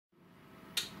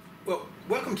Well,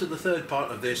 welcome to the third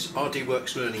part of this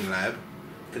RDWorks Learning Lab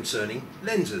concerning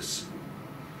lenses.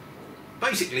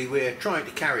 Basically, we're trying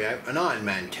to carry out an Iron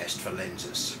Man test for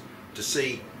lenses to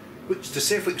see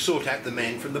if we can sort out the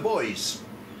men from the boys.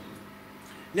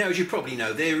 Now, as you probably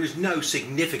know, there is no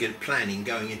significant planning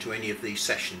going into any of these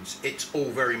sessions. It's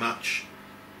all very much,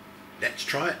 let's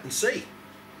try it and see.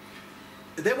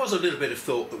 There was a little bit of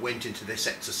thought that went into this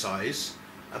exercise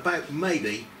about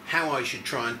maybe how I should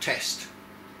try and test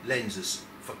lenses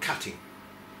for cutting.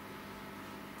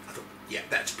 I thought, yeah,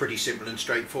 that's pretty simple and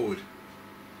straightforward.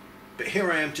 But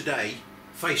here I am today,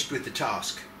 faced with the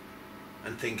task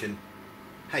and thinking,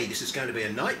 hey, this is going to be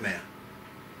a nightmare.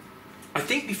 I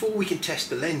think before we can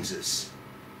test the lenses,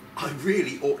 I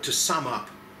really ought to sum up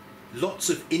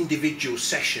lots of individual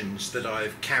sessions that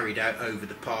I've carried out over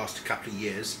the past couple of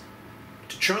years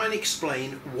to try and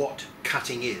explain what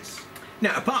cutting is.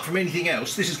 Now, apart from anything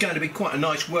else, this is going to be quite a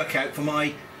nice workout for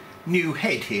my new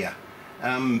head here,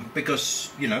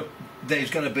 because, you know,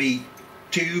 there's going to be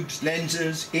tubes,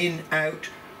 lenses, in, out.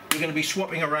 We're going to be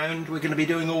swapping around, we're going to be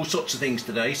doing all sorts of things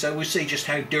today, so we'll see just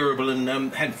how durable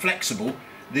and how flexible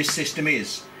this system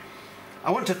is. I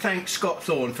want to thank Scott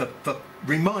Thorne for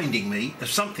reminding me of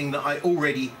something that I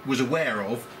already was aware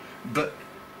of, but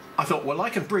I thought, well,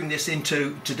 I can bring this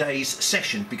into today's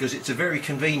session because it's a very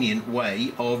convenient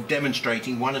way of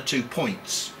demonstrating one or 2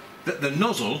 points. That the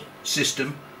nozzle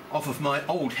system off of my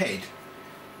old head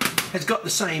has got the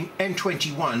same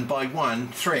M21x1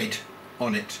 thread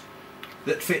on it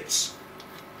that fits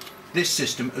this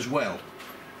system as well.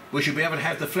 We should be able to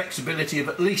have the flexibility of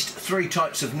at least 3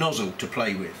 types of nozzle to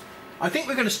play with. I think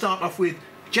we're going to start off with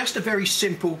just a very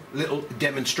simple little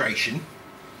demonstration,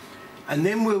 and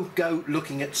then we'll go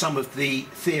looking at some of the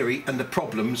theory and the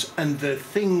problems and the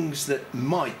things that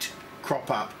might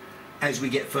crop up as we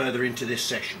get further into this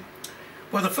session.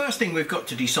 Well, the first thing we've got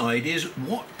to decide is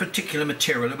what particular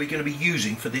material are we going to be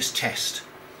using for this test.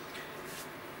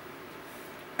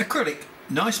 Acrylic,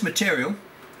 nice material,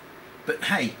 but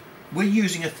hey, we're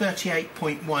using a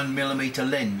 38.1mm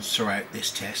lens throughout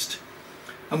this test,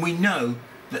 and we know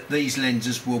that these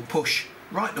lenses will push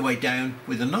right the way down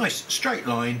with a nice straight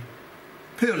line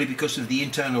purely because of the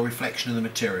internal reflection of the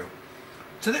material.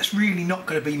 So that's really not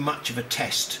going to be much of a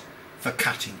test for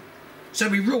cutting. So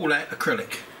we rule out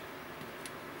acrylic.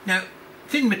 Now,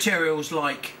 thin materials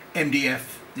like MDF,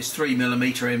 this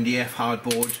 3mm MDF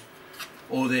hardboard,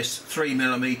 or this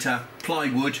 3mm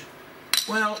plywood,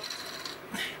 well,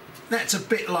 that's a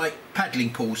bit like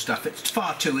paddling pool stuff. It's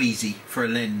far too easy for a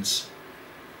lens.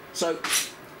 So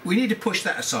we need to push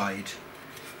that aside.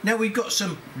 Now we've got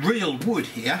some real wood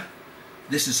here.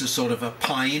 This is a sort of a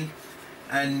pine,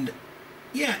 and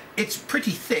yeah, it's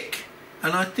pretty thick,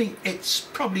 and I think it's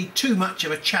probably too much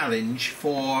of a challenge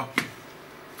for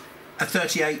a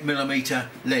 38mm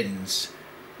lens.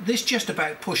 This just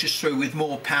about pushes through with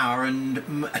more power and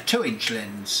a 2-inch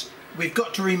lens. We've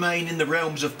got to remain in the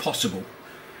realms of possible.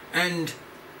 And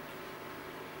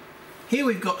here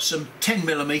we've got some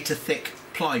 10mm thick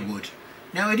plywood.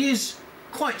 Now it is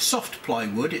quite soft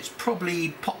plywood, it's probably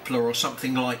poplar or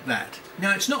something like that.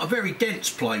 Now it's not a very dense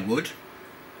plywood,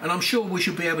 and I'm sure we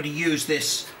should be able to use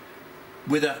this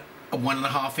with a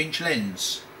 1.5-inch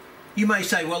lens. You may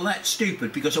say, well, that's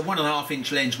stupid because a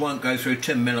 1.5-inch lens won't go through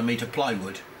 10mm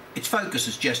plywood. Its focus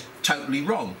is just totally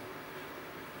wrong.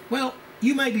 Well,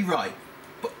 you may be right,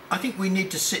 but I think we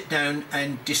need to sit down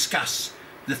and discuss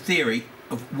the theory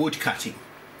of wood cutting,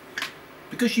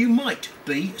 because you might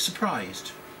be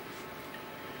surprised.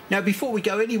 Now, before we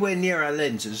go anywhere near our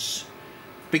lenses,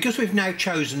 because we've now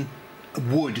chosen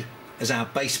wood as our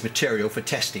base material for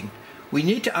testing, we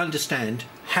need to understand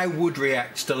how wood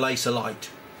reacts to laser light.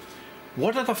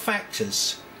 What are the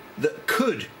factors that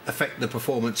could affect the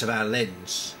performance of our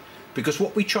lens? Because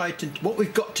what we've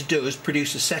got to do is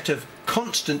produce a set of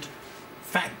constant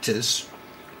factors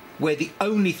where the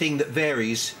only thing that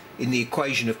varies in the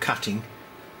equation of cutting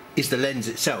is the lens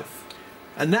itself.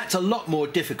 And that's a lot more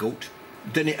difficult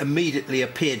than it immediately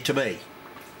appeared to me.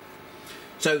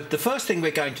 So the first thing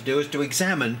we're going to do is to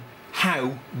examine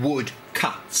how wood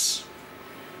cuts.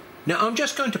 Now I'm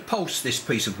just going to pulse this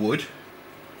piece of wood.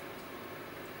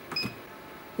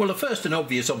 Well, the first and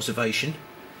obvious observation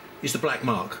is the black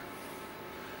mark.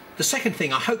 The second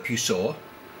thing I hope you saw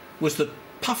was the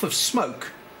puff of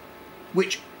smoke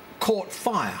which caught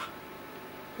fire.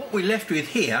 What we're left with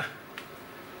here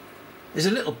is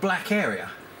a little black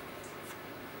area.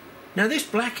 Now this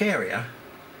black area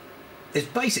is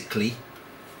basically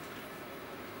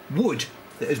wood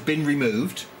that has been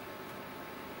removed,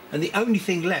 and the only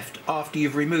thing left after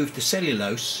you've removed the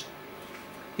cellulose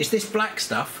is this black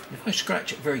stuff. If I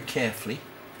scratch it very carefully,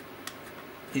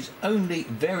 is only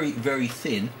very, very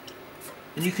thin,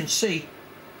 and you can see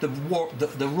the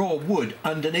raw wood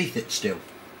underneath it still.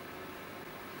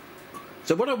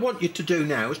 So what I want you to do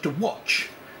now is to watch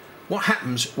what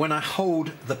happens when I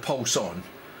hold the pulse on.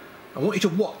 I want you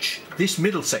to watch this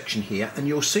middle section here, and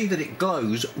you'll see that it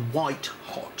glows white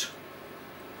hot.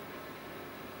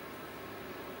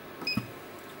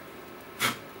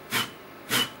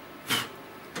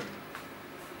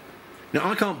 Now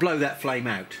I can't blow that flame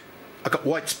out. I've got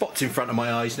white spots in front of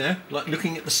my eyes now, like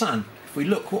looking at the sun. If we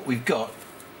look what we've got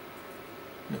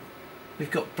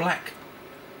black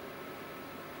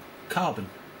carbon.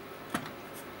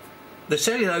 The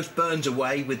cellulose burns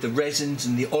away with the resins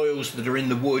and the oils that are in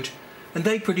the wood, and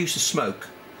they produce a smoke.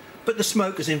 But the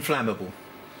smoke is inflammable,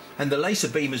 and the laser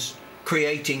beam is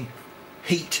creating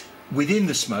heat within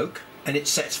the smoke, and it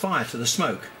sets fire to the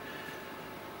smoke.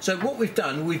 So what we've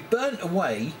done, we've burnt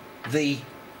away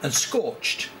and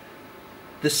scorched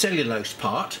the cellulose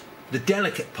part, the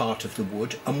delicate part of the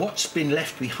wood, and what's been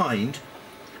left behind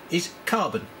is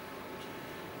carbon,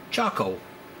 charcoal.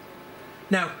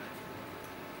 Now,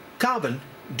 carbon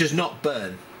does not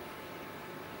burn.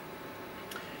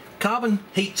 Carbon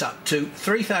heats up to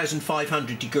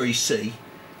 3,500 degrees C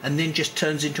and then just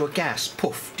turns into a gas,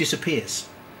 poof, disappears.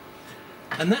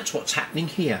 And that's what's happening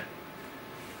here.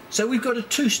 So we've got a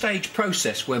two-stage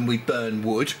process when we burn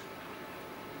wood.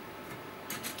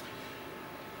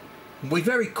 We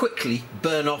very quickly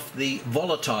burn off the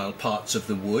volatile parts of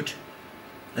the wood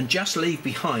and just leave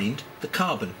behind the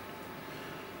carbon.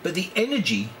 But the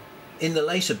energy in the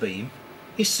laser beam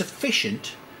is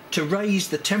sufficient to raise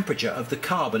the temperature of the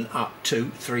carbon up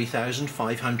to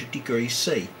 3,500 degrees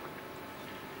C.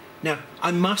 Now,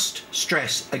 I must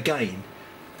stress again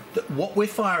that what we're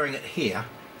firing at here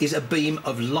is a beam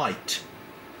of light,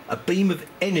 a beam of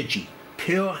energy,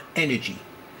 pure energy.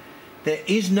 There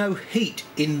is no heat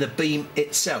in the beam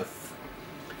itself.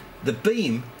 The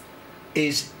beam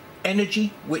is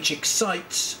energy which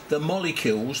excites the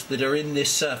molecules that are in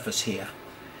this surface here.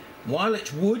 While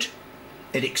it's wood,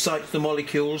 it excites the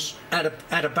molecules at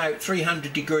about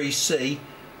 300 degrees C.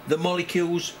 The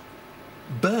molecules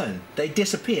burn, they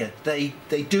disappear, they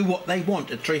do what they want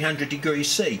at 300 degrees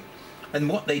C, and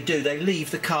what they do, they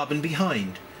leave the carbon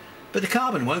behind. But the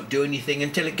carbon won't do anything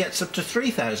until it gets up to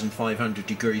 3,500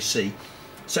 degrees C.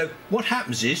 So what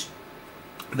happens is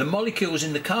the molecules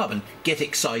in the carbon get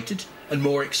excited and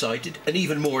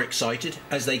even more excited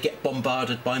as they get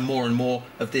bombarded by more and more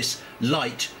of this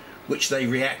light which they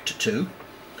react to,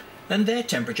 and their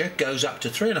temperature goes up to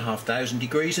 3,500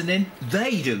 degrees, and then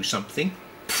they do something,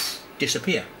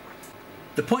 disappear.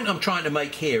 The point I'm trying to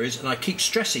make here is, and I keep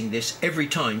stressing this every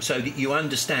time so that you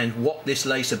understand what this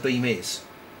laser beam is.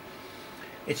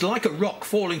 It's like a rock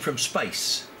falling from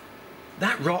space.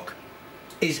 That rock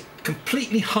is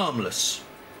completely harmless.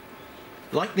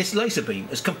 Like this laser beam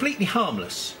is completely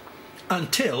harmless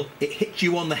until it hits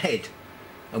you on the head.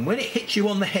 And when it hits you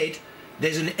on the head,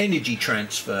 there's an energy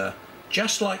transfer.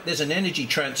 Just like there's an energy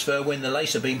transfer when the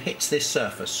laser beam hits this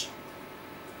surface.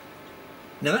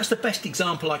 Now that's the best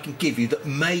example I can give you that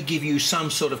may give you some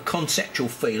sort of conceptual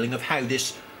feeling of how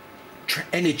this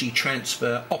energy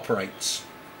transfer operates.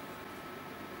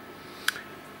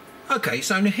 Okay,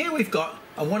 so now here we've got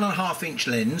a 1.5 inch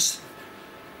lens,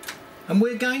 and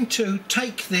we're going to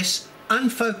take this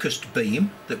unfocused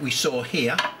beam that we saw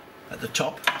here at the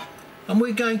top, and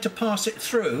we're going to pass it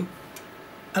through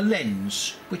a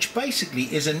lens, which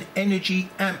basically is an energy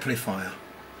amplifier.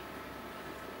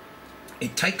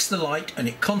 It takes the light and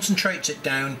it concentrates it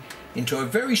down into a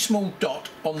very small dot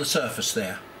on the surface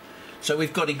there. So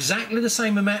we've got exactly the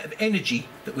same amount of energy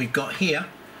that we've got here,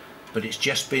 but it's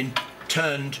just been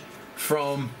turned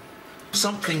from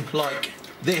something like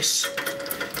this,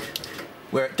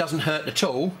 where it doesn't hurt at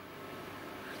all,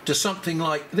 to something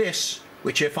like this,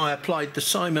 which if I applied the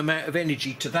same amount of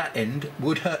energy to that end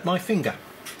would hurt my finger.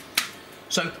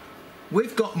 So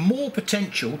we've got more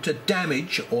potential to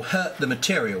damage or hurt the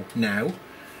material now,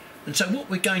 and so what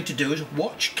we're going to do is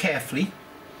watch carefully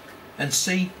and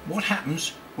see what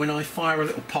happens when I fire a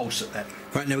little pulse at that.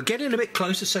 Right, now we're getting a bit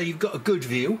closer so you've got a good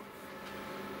view,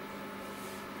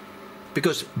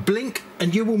 because blink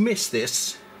and you will miss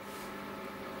this.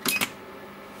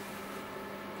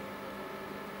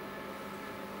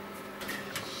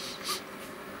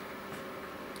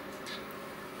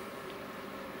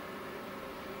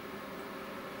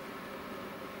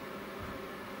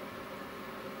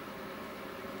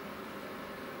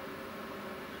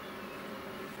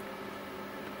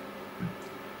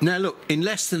 Now look, in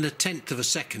less than 1/10 of a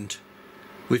second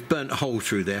we've burnt a hole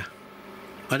through there.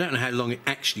 I don't know how long it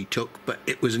actually took, but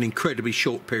it was an incredibly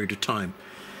short period of time.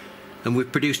 and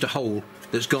we've produced a hole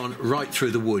that's gone right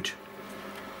through the wood.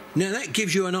 Now that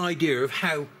gives you an idea of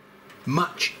how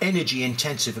much energy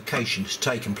intensification has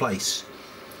taken place.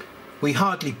 We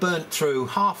hardly burnt through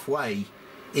halfway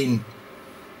in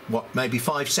what, maybe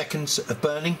 5 seconds of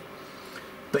burning,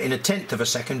 but in 1/10 of a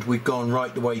second we've gone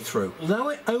right the way through. Although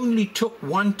it only took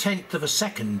 1/10 of a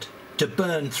second to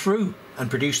burn through and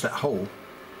produce that hole,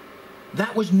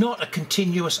 that was not a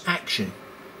continuous action.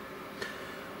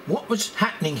 What was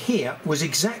happening here was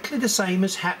exactly the same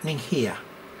as happening here.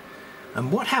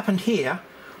 And what happened here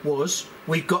was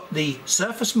we've got the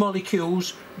surface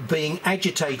molecules being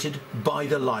agitated by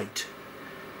the light.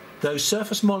 Those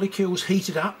surface molecules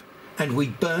heated up and we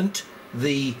burnt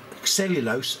the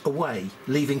cellulose away,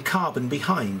 leaving carbon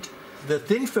behind. The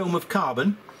thin film of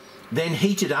carbon then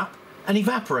heated up and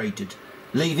evaporated,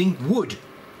 leaving wood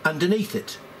underneath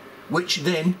it, which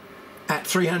then at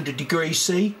 300 degrees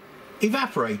C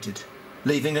evaporated,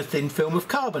 leaving a thin film of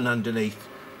carbon underneath,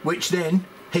 which then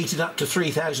heated up to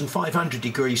 3500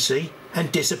 degrees C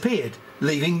and disappeared,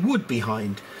 leaving wood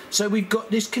behind. So we've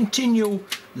got this continual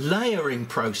layering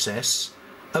process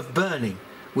of burning.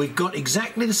 We've got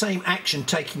exactly the same action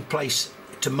taking place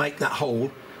to make that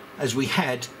hole as we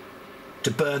had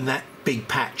to burn that big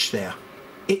patch there.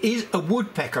 It is a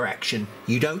woodpecker action.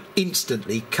 You don't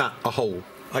instantly cut a hole.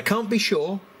 I can't be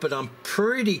sure, but I'm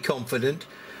pretty confident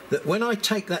that when I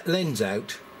take that lens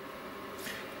out,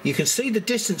 you can see the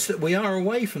distance that we are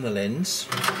away from the lens.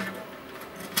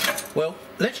 Well,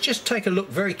 let's just take a look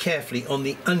very carefully on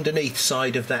the underneath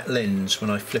side of that lens when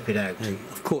I flip it out. Hey,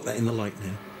 I've caught that in the light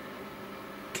now.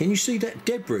 Can you see that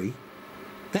debris,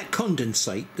 that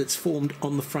condensate that's formed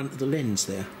on the front of the lens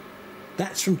there?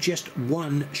 That's from just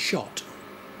one shot.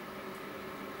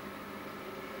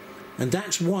 And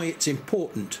that's why it's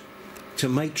important to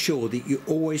make sure that you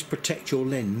always protect your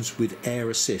lens with air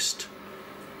assist.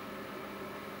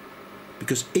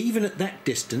 Because even at that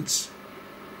distance,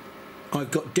 I've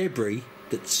got debris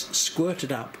that's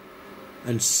squirted up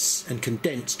and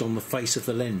condensed on the face of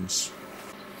the lens.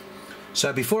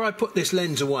 So before I put this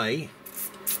lens away,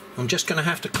 I'm just going to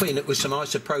have to clean it with some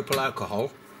isopropyl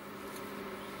alcohol.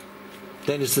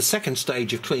 Then as the second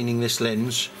stage of cleaning this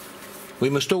lens, we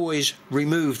must always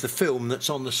remove the film that's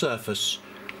on the surface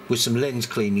with some lens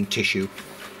cleaning tissue.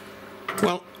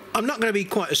 Well, I'm not going to be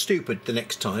quite as stupid the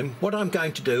next time. What I'm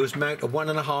going to do is mount a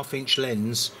 1.5 inch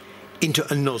lens into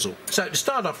a nozzle. So to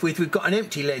start off with, we've got an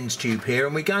empty lens tube here,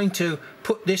 and we're going to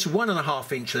put this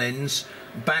 1.5 inch lens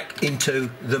back into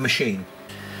the machine.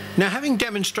 Now, having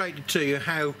demonstrated to you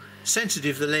how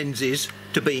sensitive the lens is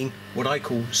to being what I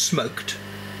call smoked,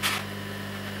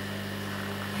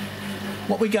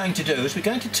 what we're going to do is we're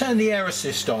going to turn the air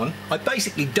assist on. I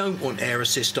basically don't want air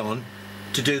assist on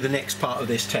to do the next part of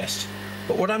this test,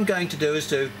 but what I'm going to do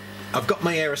is I've got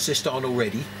my air assist on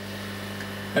already,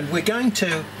 and we're going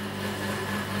to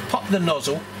pop the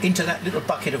nozzle into that little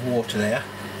bucket of water there.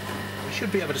 You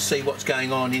should be able to see what's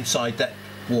going on inside that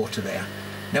water there.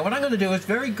 Now what I'm going to do is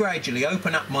very gradually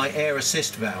open up my air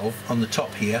assist valve on the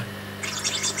top here,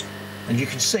 and you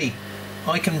can see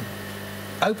I can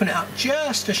open it up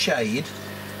just a shade,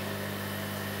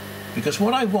 because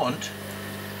what I want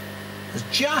is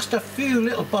just a few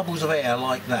little bubbles of air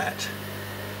like that.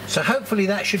 So hopefully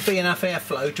that should be enough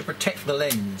airflow to protect the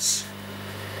lens.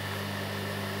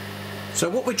 So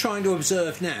what we're trying to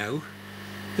observe now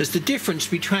is the difference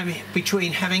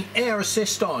between having air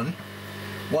assist on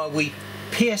while we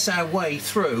pierce our way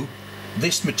through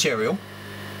this material.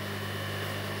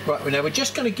 Right, now we're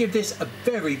just going to give this a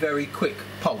very, very quick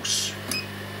pulse.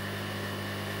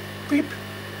 Beep.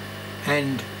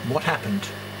 And what happened?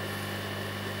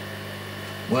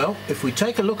 Well, if we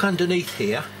take a look underneath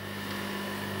here,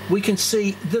 we can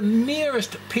see the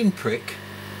merest pinprick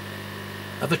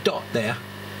of a dot there.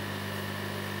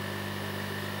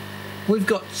 We've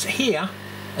got here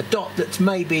a dot that's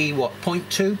maybe, what,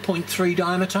 0.2, 0.3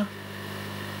 diameter.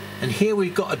 And here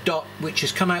we've got a dot which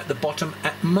has come out the bottom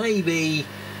at maybe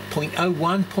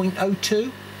 0.01,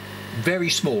 0.02. Very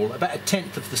small, about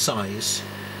 1/10 of the size.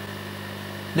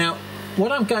 Now,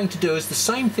 what I'm going to do is the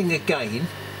same thing again,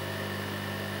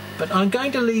 but I'm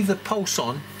going to leave the pulse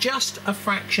on just a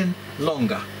fraction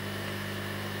longer.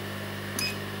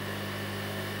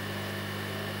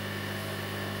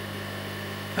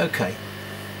 Okay,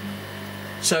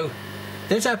 so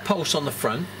there's our pulse on the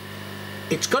front.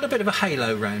 It's got a bit of a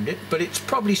halo around it, but it's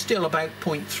probably still about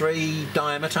 0.3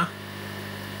 diameter.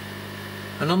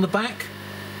 And on the back,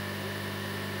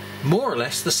 more or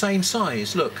less the same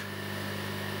size, look.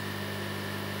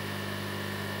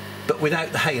 But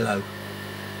without the halo.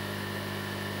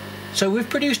 So we've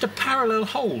produced a parallel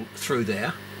hole through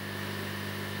there.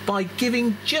 by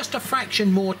giving just a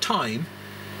fraction more time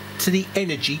to the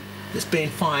energy that's being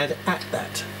fired at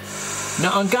that.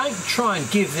 Now I'm going to try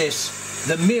and give this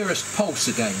the merest pulse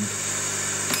again.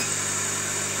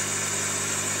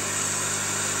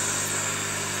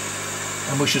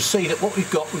 And we should see that what we've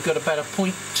got about a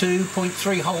 0.2,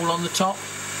 0.3 hole on the top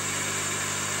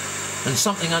and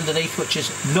something underneath which is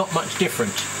not much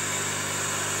different.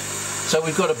 So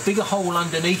we've got a bigger hole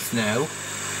underneath now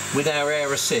with our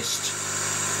air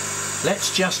assist.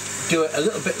 Let's just do it a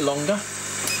little bit longer.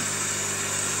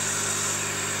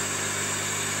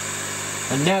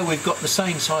 And now we've got the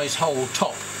same size hole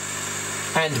top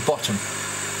and bottom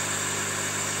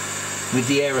with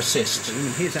the air assist.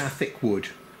 And here's our thick wood.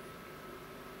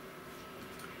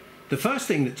 The first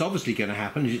thing that's obviously going to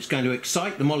happen is it's going to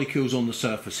excite the molecules on the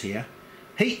surface here,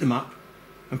 heat them up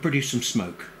and produce some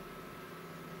smoke.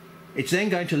 It's then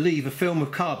going to leave a film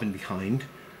of carbon behind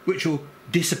which will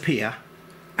disappear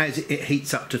as it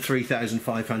heats up to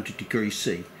 3,500 degrees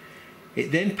C.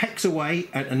 It then pecks away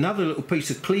at another little piece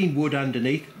of clean wood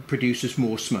underneath and produces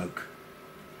more smoke.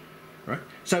 Right?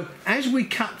 So as we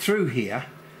cut through here,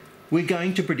 we're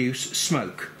going to produce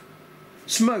smoke.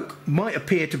 Smoke might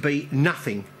appear to be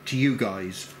nothing to you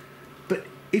guys, but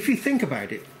if you think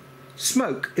about it,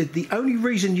 smoke is the only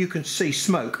reason you can see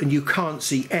smoke and you can't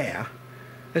see air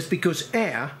is because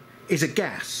air is a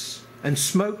gas and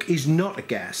smoke is not a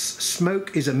gas.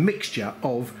 Smoke is a mixture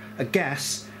of a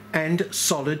gas and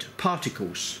solid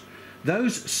particles.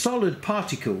 Those solid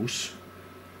particles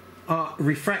are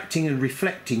refracting and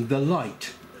reflecting the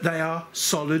light. They are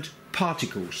solid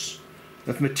particles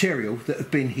of material that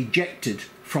have been ejected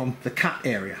from the cut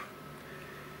area.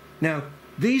 Now,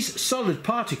 these solid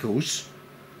particles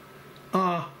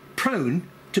are prone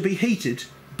to be heated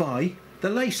by the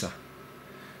laser.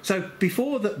 So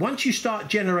before that, once you start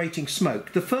generating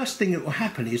smoke, the first thing that will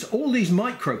happen is all these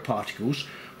microparticles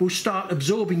will start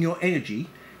absorbing your energy,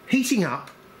 heating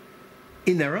up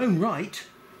in their own right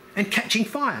and catching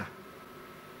fire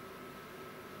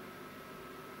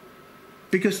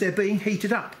because they're being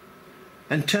heated up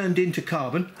and turned into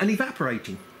carbon and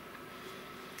evaporating.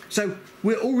 So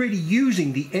we're already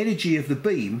using the energy of the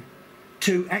beam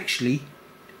to actually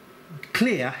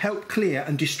help clear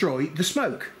and destroy the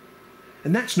smoke.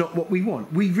 And that's not what we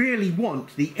want. We really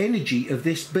want the energy of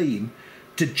this beam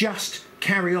to just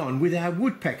carry on with our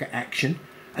woodpecker action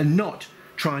and not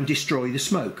try and destroy the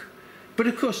smoke. But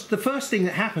of course, the first thing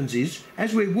that happens is,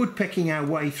 as we're woodpecking our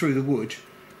way through the wood,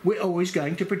 we're always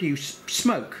going to produce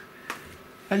smoke.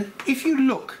 And if you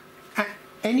look at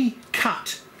any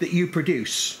cut that you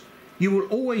produce, you will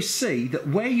always see that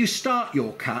where you start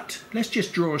your cut, let's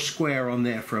just draw a square on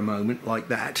there for a moment like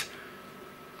that.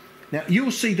 Now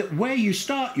you'll see that where you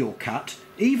start your cut,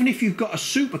 even if you've got a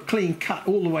super clean cut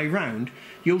all the way round,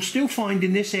 you'll still find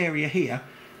in this area here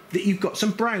that you've got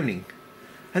some browning.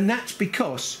 And that's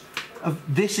because of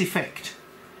this effect.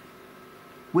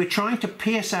 We're trying to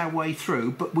pierce our way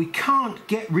through, but we can't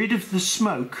get rid of the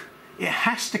smoke. It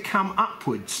has to come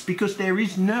upwards because there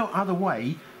is no other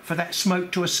way for that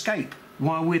smoke to escape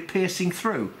while we're piercing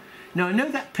through. Now I know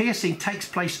that piercing takes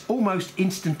place almost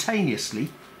instantaneously,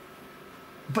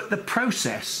 but the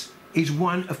process is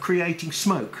one of creating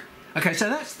smoke. Okay, so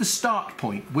that's the start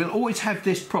point. We'll always have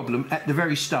this problem at the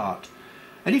very start.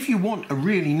 And if you want a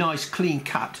really nice clean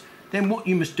cut, then what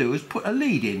you must do is put a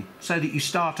lead in so that you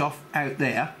start off out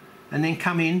there and then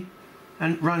come in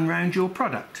and run round your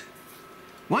product.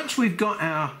 Once we've got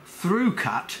our through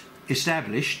cut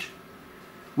established,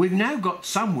 we've now got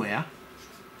somewhere,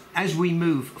 as we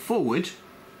move forward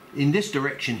in this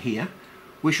direction here,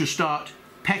 we shall start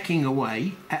pecking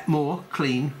away at more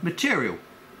clean material.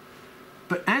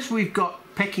 But as we're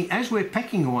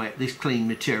pecking away at this clean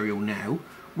material now,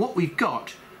 what we've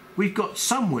got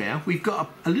somewhere, we've got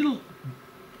a little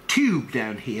tube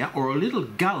down here, or a little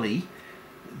gully,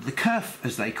 the kerf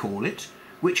as they call it,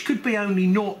 which could be only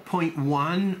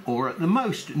 0.1 or at the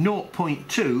most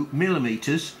 0.2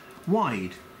 millimeters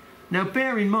wide. Now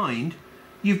bear in mind,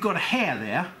 you've got a hair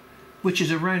there, which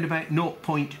is around about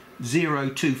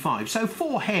 0.025. So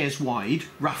 4 hairs wide,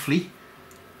 roughly,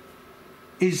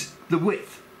 is the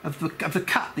width of the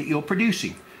cut that you're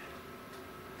producing.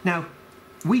 Now,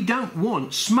 we don't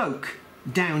want smoke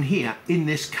down here in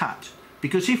this cut,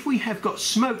 because if we have got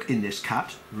smoke in this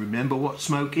cut, remember what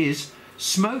smoke is.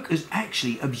 Smoke is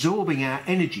actually absorbing our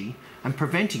energy and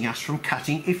preventing us from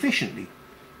cutting efficiently.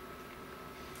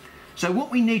 So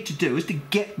what we need to do is to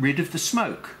get rid of the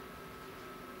smoke.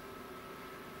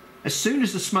 As soon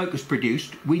as the smoke is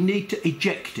produced, we need to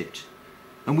eject it.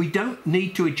 And we don't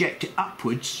need to eject it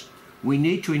upwards, we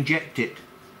need to inject it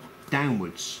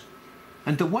downwards.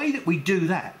 And the way that we do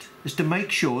that is to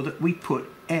make sure that we put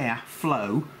air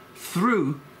flow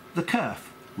through the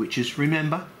kerf, which is,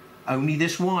 remember, only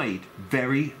this wide,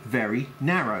 very, very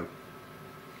narrow.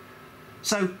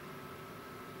 So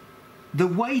the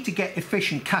way to get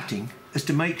efficient cutting is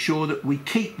to make sure that we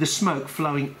keep the smoke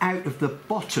flowing out of the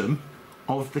bottom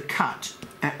of the cut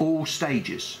at all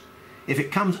stages. If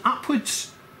it comes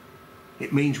upwards,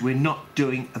 it means we're not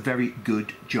doing a very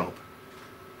good job.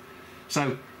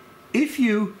 So if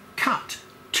you cut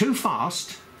too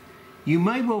fast, you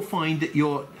may well find that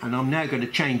and I'm now going to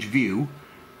change view,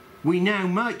 we now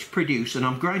might produce, and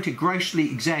I'm going to grossly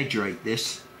exaggerate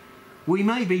this, we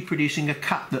may be producing a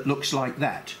cut that looks like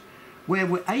that, where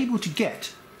we're able to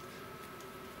get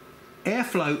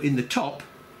airflow in the top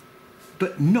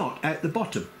but not at the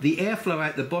bottom. The airflow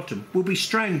at the bottom will be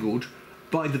strangled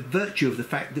by the virtue of the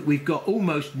fact that we've got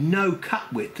almost no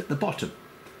cut width at the bottom.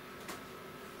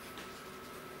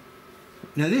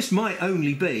 Now this might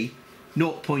only be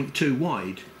 0.2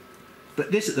 wide,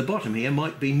 but this at the bottom here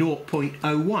might be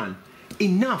 0.01,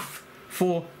 enough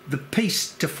for the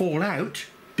piece to fall out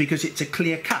because it's a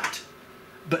clear cut,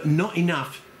 but not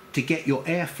enough to get your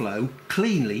airflow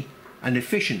cleanly and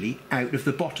efficiently out of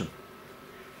the bottom.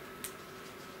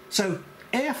 So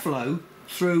airflow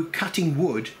through cutting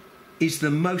wood is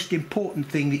the most important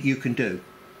thing that you can do.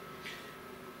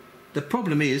 The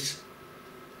problem is,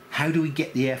 how do we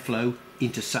get the airflow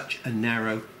into such a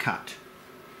narrow cut?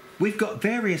 We've got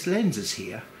various lenses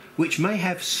here which may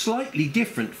have slightly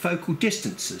different focal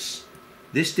distances.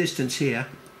 This distance here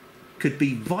could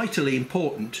be vitally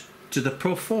important to the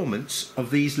performance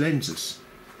of these lenses.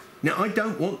 Now I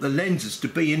don't want the lenses to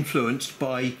be influenced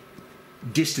by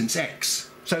distance X.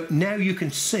 So now you can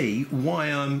see why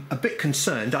I'm a bit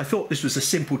concerned. I thought this was a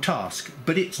simple task,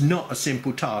 but it's not a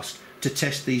simple task to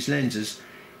test these lenses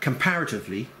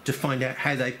comparatively to find out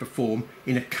how they perform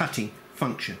in a cutting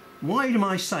function. Why am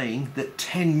I saying that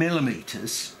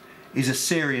 10mm is a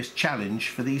serious challenge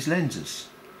for these lenses?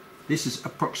 This is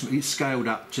approximately scaled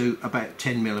up to about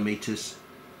 10mm,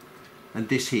 and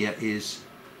this here is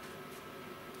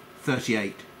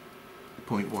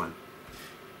 38.1.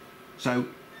 So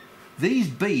these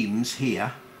beams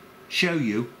here show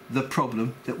you the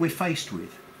problem that we're faced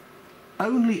with.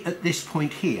 Only at this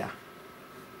point here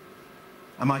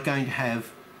am I going to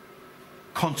have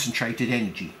concentrated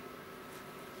energy.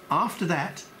 After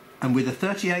that, and with a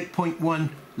 38.1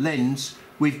 lens,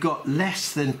 we've got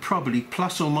less than, probably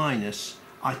plus or minus,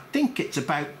 I think it's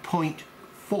about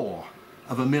 0.4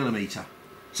 of a millimetre.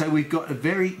 So we've got a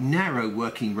very narrow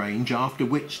working range, after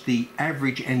which the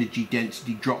average energy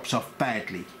density drops off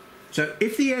badly. So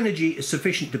if the energy is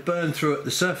sufficient to burn through at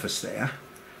the surface there,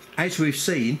 as we've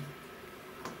seen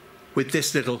with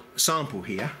this little sample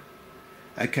here,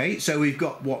 okay, so we've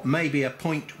got what may be a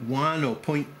 0.1 or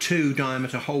 0.2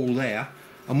 diameter hole there,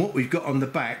 and what we've got on the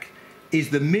back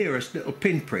is the merest little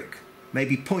pinprick,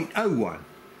 maybe 0.01.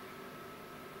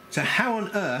 So how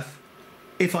on earth,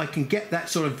 if I can get that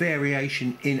sort of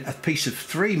variation in a piece of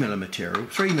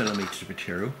 3mm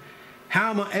material,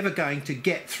 how am I ever going to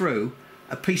get through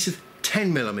a piece of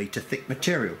 10mm thick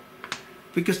material?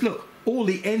 Because look, all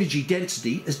the energy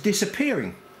density is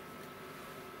disappearing.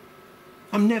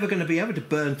 I'm never going to be able to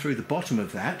burn through the bottom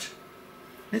of that.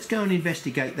 Let's go and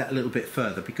investigate that a little bit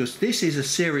further, because this is a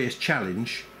serious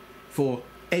challenge for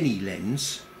any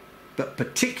lens, but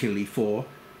particularly for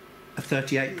a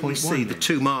 38.1. See the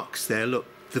two marks there, look,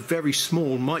 the very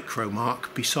small micro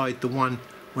mark beside the one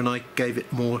when I gave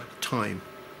it more time.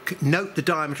 Note the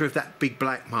diameter of that big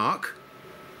black mark.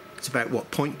 It's about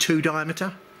what, 0.2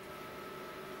 diameter?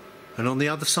 And on the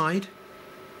other side,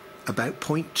 about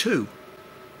 0.2.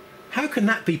 How can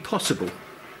that be possible?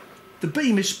 The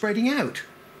beam is spreading out.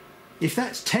 If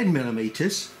that's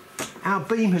 10mm, our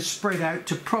beam has spread out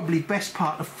to probably best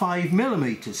part of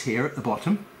 5mm here at the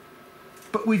bottom,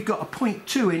 but we've got a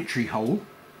 0.2 entry hole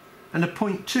and a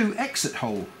 0.2 exit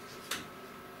hole.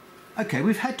 Okay,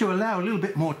 we've had to allow a little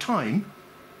bit more time,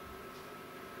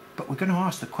 but we're going to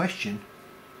ask the question,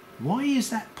 why is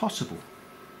that possible?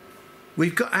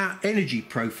 We've got our energy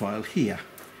profile here.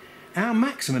 Our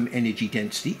maximum energy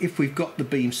density, if we've got the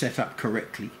beam set up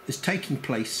correctly, is taking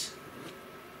place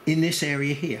in this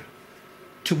area here,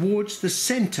 towards the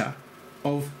centre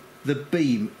of the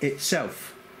beam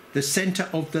itself, the centre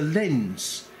of the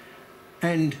lens.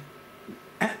 And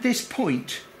at this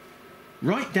point,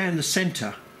 right down the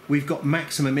centre, we've got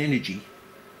maximum energy.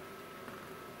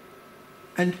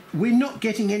 And we're not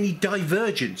getting any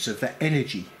divergence of that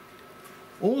energy.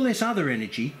 All this other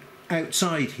energy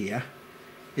outside here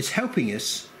is helping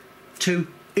us to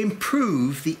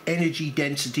improve the energy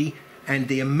density and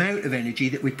the amount of energy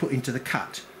that we put into the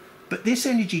cut. But this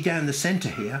energy down the centre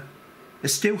here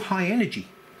is still high energy.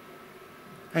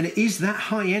 And it is that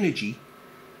high energy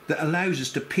that allows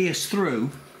us to pierce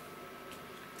through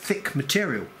thick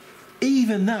material,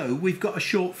 even though we've got a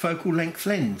short focal length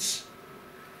lens.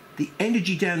 The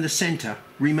energy down the centre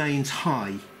remains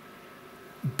high,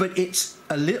 but it's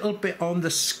a little bit on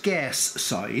the scarce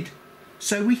side,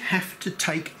 so we have to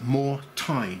take more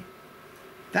time.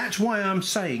 That's why I'm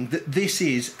saying that this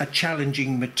is a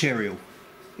challenging material.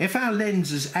 If our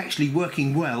lens is actually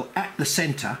working well at the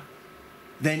centre,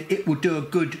 then it will do a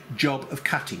good job of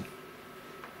cutting.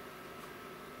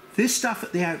 This stuff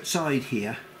at the outside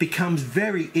here becomes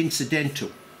very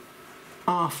incidental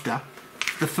after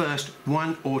the first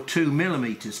 1 or 2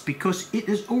 millimeters, because it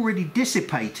has already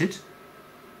dissipated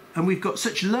and we've got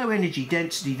such low energy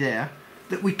density there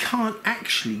that we can't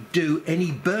actually do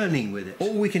any burning with it.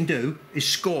 All we can do is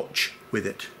scorch with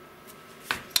it.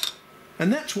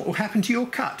 And that's what will happen to your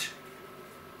cut.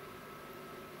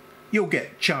 You'll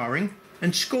get charring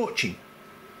and scorching.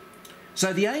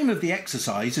 So the aim of the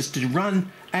exercise is to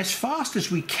run as fast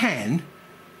as we can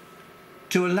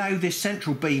to allow this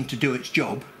central beam to do its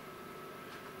job,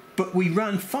 but we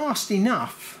run fast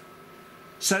enough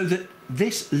so that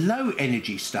this low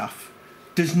energy stuff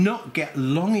does not get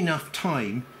long enough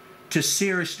time to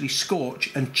seriously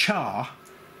scorch and char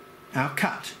our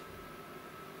cut.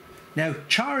 Now,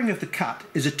 charring of the cut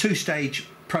is a two-stage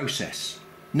process.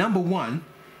 Number one,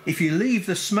 if you leave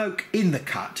the smoke in the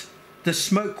cut, the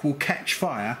smoke will catch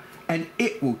fire and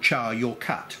it will char your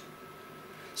cut.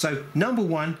 So number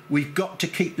one, we've got to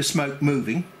keep the smoke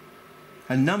moving,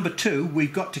 and number two,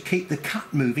 we've got to keep the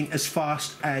cut moving as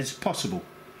fast as possible.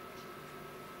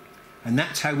 And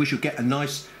that's how we should get a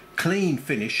nice clean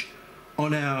finish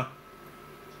on our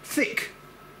thick,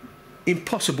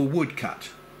 impossible woodcut.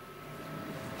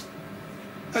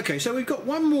 Okay, so we've got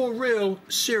one more real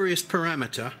serious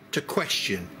parameter to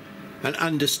question and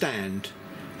understand,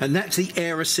 and that's the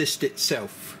air assist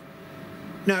itself.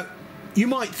 Now, you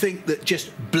might think that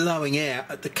just blowing air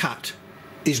at the cut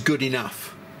is good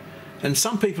enough, and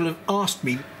some people have asked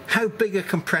me, how big a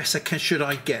compressor should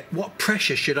I get? What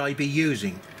pressure should I be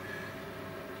using?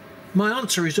 My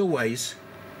answer is always,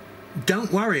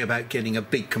 don't worry about getting a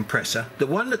big compressor. The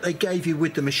one that they gave you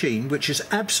with the machine, which is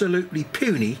absolutely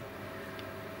puny,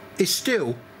 is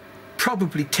still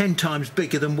probably 10 times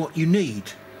bigger than what you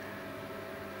need.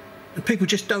 And people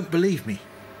just don't believe me.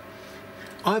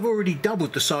 I've already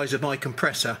doubled the size of my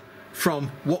compressor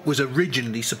from what was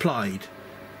originally supplied,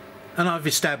 and I've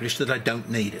established that I don't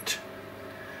need it.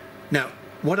 Now,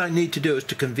 what I need to do is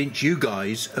to convince you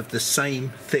guys of the same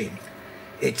thing.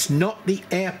 It's not the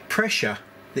air pressure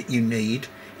that you need,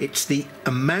 it's the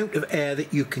amount of air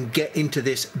that you can get into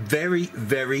this very,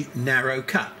 very narrow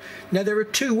cut. Now, there are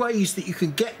two ways that you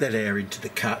can get that air into the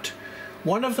cut.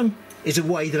 One of them is a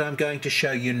way that I'm going to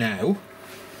show you now.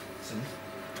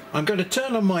 I'm going to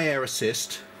turn on my air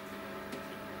assist,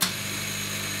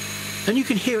 and you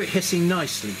can hear it hissing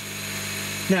nicely.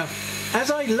 Now,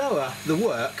 as I lower the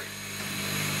work,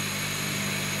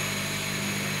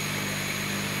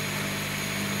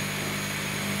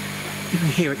 you can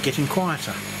hear it getting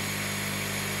quieter.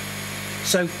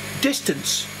 So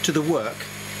distance to the work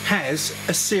has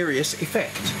a serious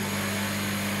effect.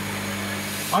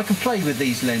 I can play with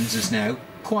these lenses now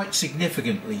quite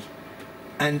significantly,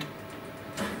 and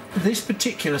this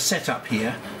particular setup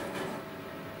here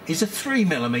is a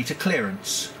 3mm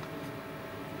clearance.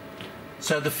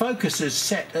 So the focus is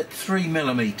set at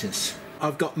 3mm.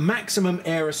 I've got maximum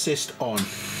air assist on.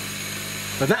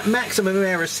 Now that maximum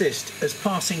air assist is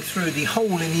passing through the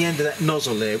hole in the end of that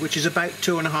nozzle there, which is about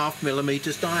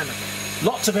 2.5mm diameter.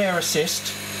 Lots of air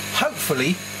assist.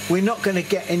 Hopefully we're not going to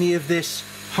get any of this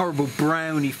horrible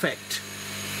brown effect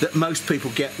that most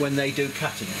people get when they do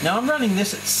cutting. Now I'm running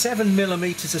this at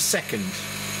 7mm a second.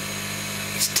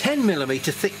 It's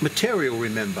 10mm thick material,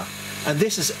 remember, and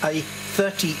this is a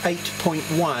 38.1,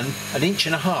 1.5 inch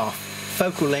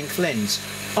focal length lens.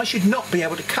 I should not be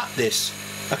able to cut this,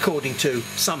 according to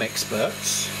some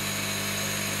experts.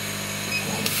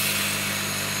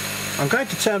 I'm going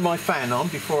to turn my fan on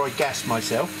before I gas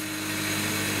myself.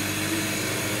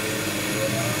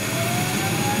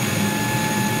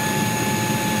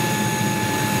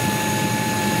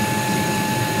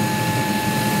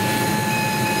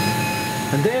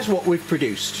 And there's what we've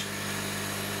produced.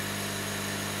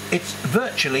 It's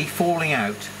virtually falling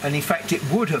out, and in fact it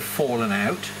would have fallen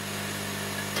out,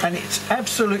 and it's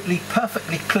absolutely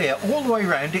perfectly clear all the way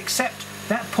around except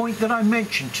that point that I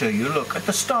mentioned to you, look, at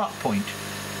the start point,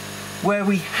 where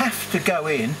we have to go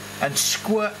in and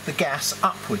squirt the gas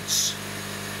upwards.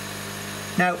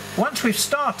 Now, once we've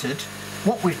started,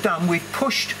 what we've done, we've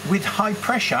pushed with high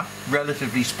pressure,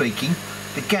 relatively speaking,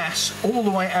 the gas all the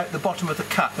way out the bottom of the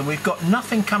cut, and we've got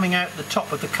nothing coming out the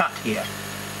top of the cut here.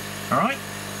 Alright?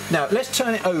 Now, let's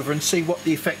turn it over and see what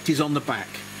the effect is on the back.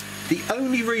 The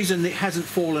only reason it hasn't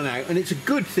fallen out, and it's a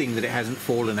good thing that it hasn't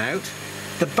fallen out,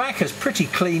 the back is pretty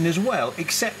clean as well,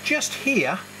 except just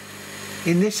here,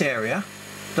 in this area,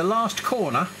 the last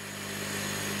corner.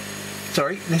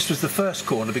 Sorry, this was the first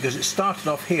corner because it started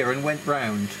off here and went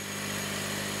round.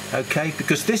 Okay,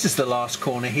 because this is the last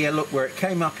corner here, look where it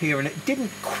came up here and it didn't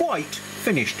quite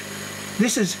finish.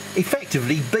 This is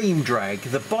effectively beam drag.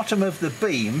 The bottom of the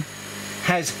beam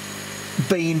has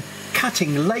been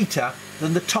cutting later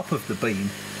than the top of the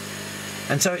beam.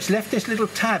 And so it's left this little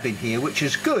tab in here, which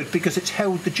is good because it's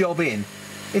held the job in.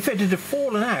 If it had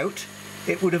fallen out,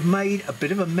 it would have made a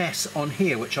bit of a mess on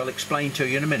here, which I'll explain to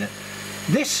you in a minute.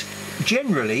 This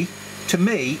generally, to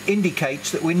me,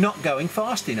 indicates that we're not going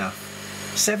fast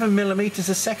enough. 7 millimeters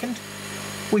a second,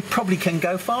 we probably can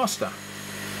go faster.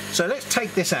 So let's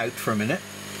take this out for a minute.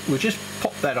 We'll just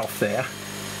pop that off there.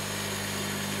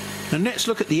 And let's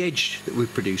look at the edge that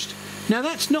we've produced. Now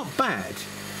that's not bad.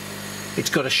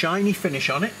 It's got a shiny finish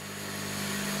on it.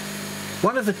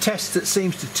 One of the tests that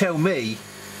seems to tell me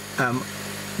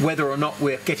whether or not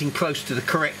we're getting close to the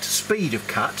correct speed of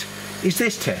cut is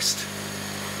this test.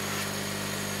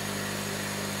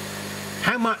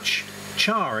 How much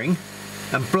charring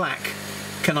and black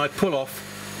can I pull off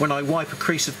when I wipe a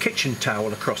crease of kitchen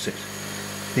towel across it?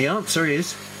 The answer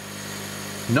is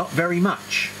not very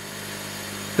much.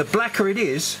 The blacker it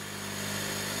is,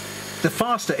 the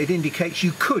faster it indicates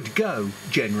you could go,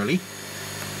 generally.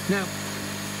 Now,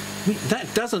 that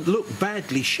doesn't look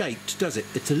badly shaped, does it?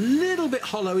 It's a little bit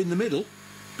hollow in the middle,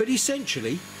 but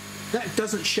essentially that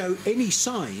doesn't show any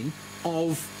sign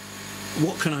of,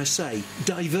 what can I say,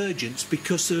 divergence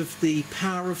because of the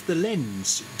power of the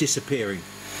lens disappearing.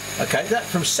 Okay, that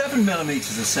from 7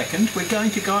 millimeters a second, we're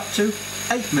going to go up to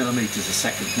 8 millimeters a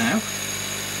second now.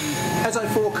 As I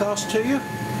forecast to you,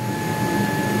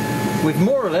 we've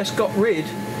more or less got rid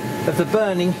of the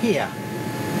burning here.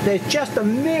 There's just the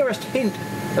merest hint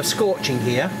of scorching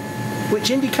here,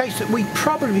 which indicates that we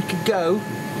probably could go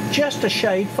just a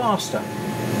shade faster.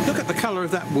 Look at the colour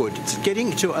of that wood. It's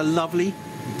getting to a lovely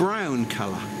brown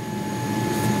colour.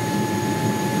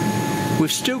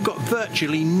 We've still got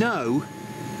virtually no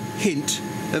hint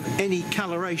of any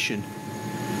coloration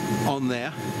on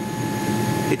there.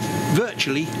 It's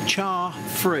virtually char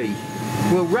free.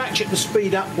 We'll ratchet the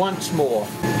speed up once more.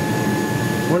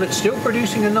 Well, it's still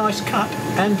producing a nice cut,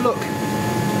 and look,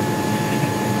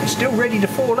 it's still ready to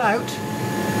fall out.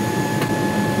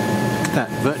 That,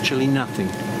 virtually nothing.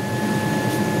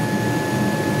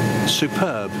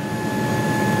 Superb.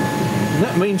 And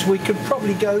that means we could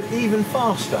probably go even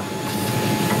faster.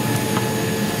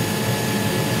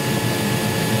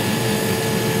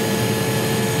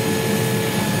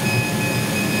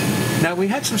 Now, we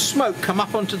had some smoke come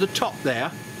up onto the top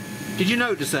there. Did you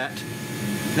notice that?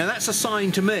 Now that's a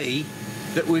sign to me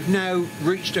that we've now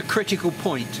reached a critical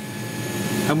point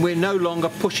and we're no longer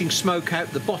pushing smoke out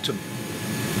the bottom.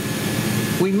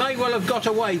 We may well have got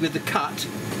away with the cut.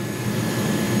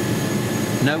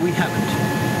 No, we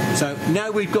haven't. So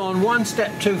now we've gone one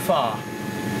step too far.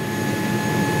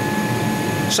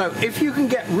 So if you can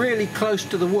get really close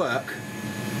to the work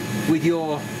with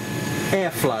your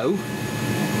airflow,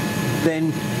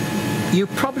 then you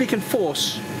probably can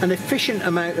force an efficient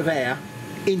amount of air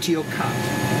into your cut.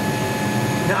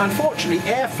 Now, unfortunately,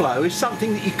 airflow is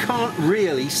something that you can't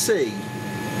really see,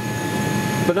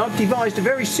 but I've devised a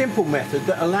very simple method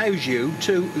that allows you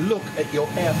to look at your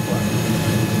airflow.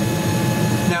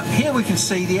 Now, here we can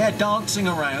see the air dancing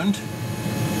around,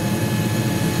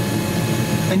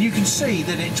 and you can see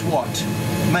that it's what,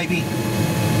 maybe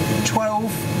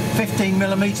 12-15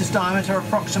 millimeters diameter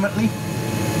approximately.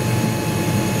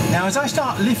 Now, as I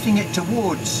start lifting it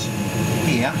towards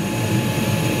here,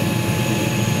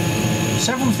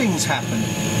 several things happen.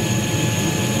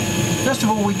 First of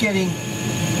all, we're getting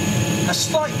a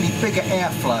slightly bigger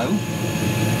airflow.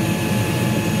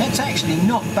 That's actually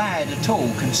not bad at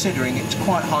all, considering it's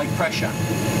quite high pressure.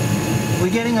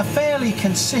 We're getting a fairly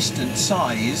consistent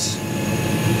size,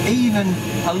 even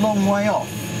a long way off.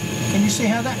 Can you see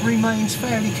how that remains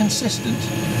fairly consistent?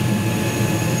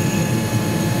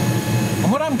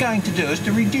 And what I'm going to do is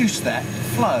to reduce that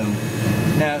flow.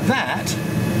 Now that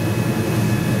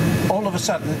all of a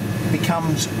sudden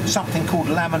becomes something called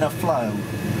laminar flow.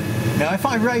 Now if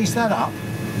I raise that up,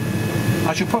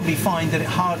 I shall probably find that it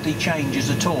hardly changes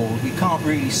at all. You can't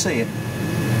really see it.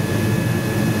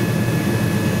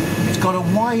 It's got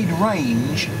a wide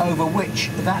range over which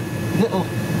that little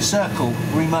circle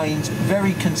remains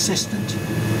very consistent.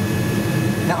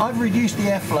 Now I've reduced the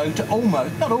airflow to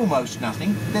not almost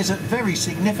nothing, there's a very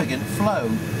significant flow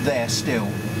there still.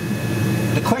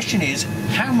 The question is,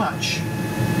 how much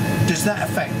does that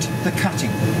affect the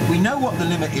cutting? We know what the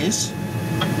limit is,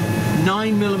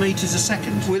 9 millimeters a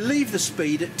second. We'll leave the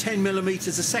speed at 10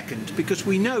 millimeters a second because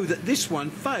we know that this one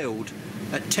failed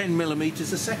at 10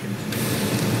 millimeters a second.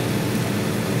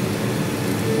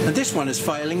 And this one is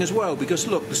failing as well because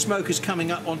look, the smoke is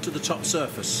coming up onto the top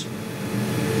surface.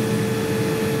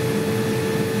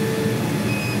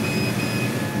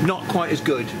 Not quite as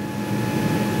good.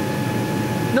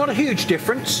 Not a huge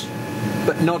difference,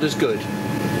 but not as good.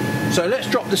 So let's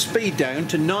drop the speed down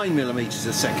to 9 millimeters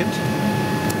a second.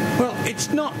 Well, it's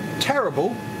not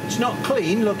terrible, it's not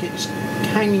clean, look, it's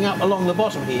hanging up along the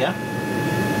bottom here,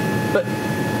 but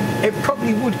it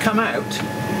probably would come out.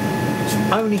 It's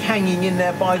only hanging in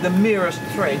there by the merest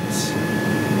threads.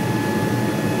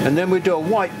 And then we do a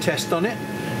white test on it,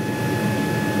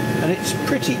 and it's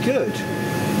pretty good.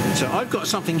 So I've got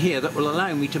something here that will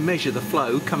allow me to measure the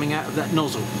flow coming out of that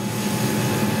nozzle.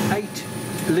 8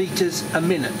 litres a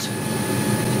minute.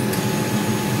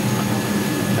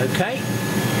 Okay.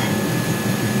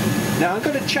 Now I'm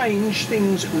going to change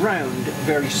things round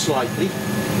very slightly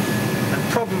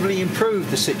and probably improve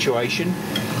the situation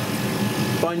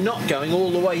by not going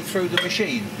all the way through the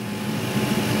machine.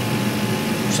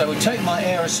 So we'll take my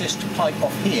air assist pipe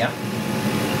off here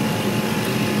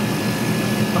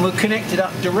and we'll connect it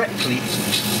up directly to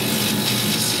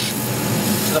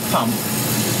the pump.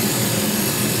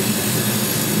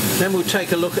 Then we'll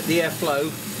take a look at the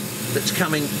airflow that's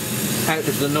coming out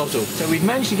of the nozzle. So we've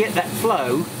managed to get that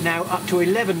flow now up to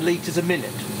 11 litres a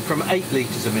minute from 8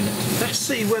 litres a minute. Let's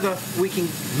see whether we can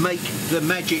make the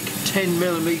magic 10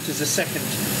 millimetres a second.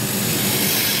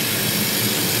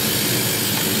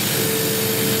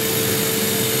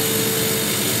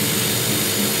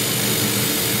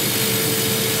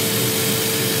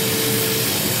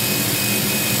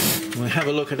 We'll have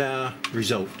a look at our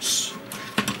results.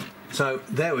 So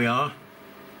there we are.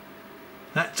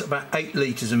 That's about 8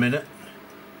 litres a minute.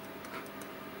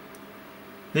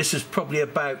 This is probably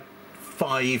about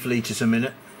 5 litres a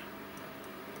minute.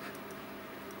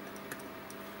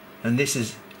 And this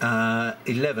is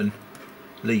 11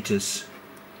 litres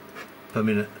per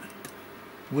minute.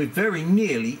 We've very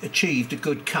nearly achieved a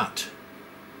good cut.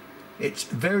 It's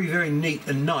very, very neat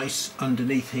and nice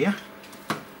underneath here.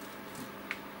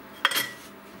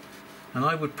 And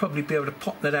I would probably be able to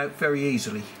pop that out very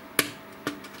easily.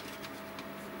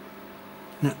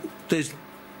 Now, there's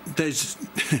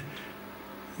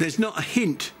not a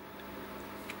hint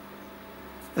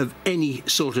of any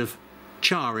sort of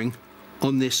charring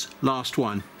on this last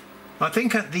one. I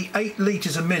think at the 8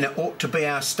 litres a minute ought to be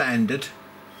our standard,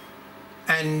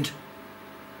 and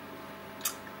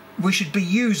we should be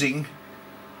using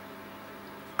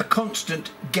a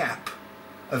constant gap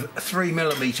of 3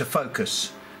 millimeter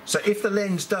focus. So if the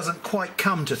lens doesn't quite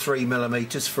come to 3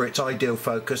 millimeters for its ideal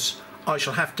focus, I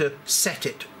shall have to set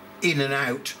it in and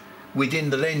out within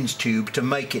the lens tube to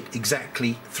make it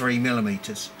exactly 3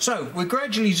 millimeters. So we're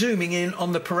gradually zooming in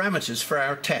on the parameters for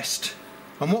our test,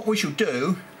 and what we shall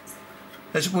do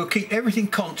is we'll keep everything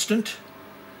constant,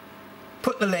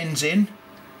 put the lens in,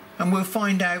 and we'll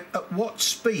find out at what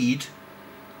speed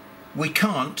we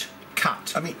can't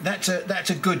cut. I mean, that's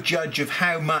a good judge of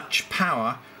how much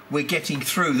power we're getting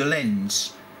through the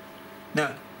lens.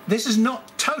 Now, this is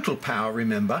not total power,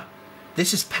 remember.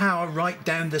 This is power right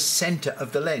down the centre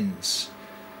of the lens.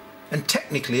 And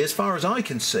technically, as far as I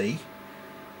can see,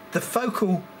 the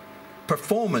focal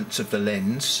performance of the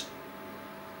lens,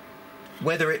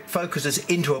 whether it focuses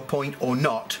into a point or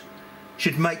not,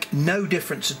 should make no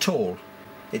difference at all.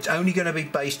 It's only going to be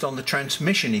based on the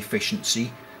transmission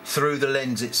efficiency through the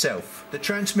lens itself. The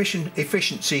transmission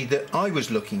efficiency that I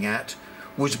was looking at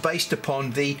was based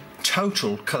upon the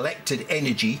total collected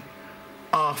energy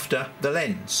after the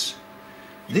lens.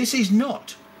 This is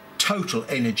not total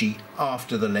energy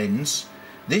after the lens.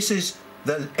 This is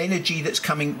the energy that's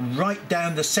coming right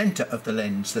down the centre of the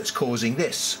lens that's causing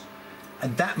this.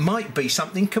 And that might be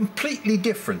something completely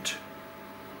different.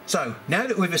 So now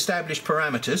that we've established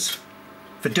parameters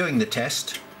for doing the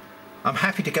test, I'm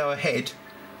happy to go ahead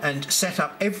and set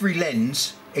up every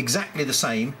lens exactly the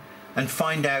same and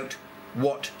find out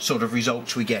what sort of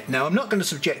results we get. Now, I'm not going to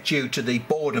subject you to the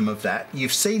boredom of that.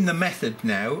 You've seen the method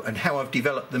now and how I've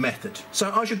developed the method.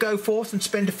 So I shall go forth and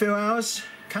spend a few hours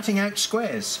cutting out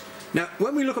squares. Now,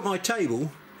 when we look at my table,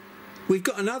 we've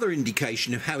got another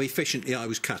indication of how efficiently I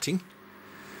was cutting,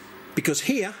 because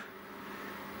here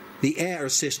the air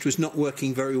assist was not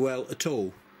working very well at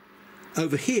all.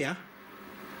 Over here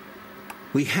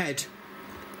we had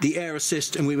the air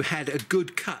assist and we had a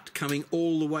good cut coming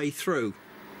all the way through.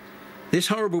 This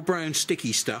horrible brown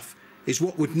sticky stuff is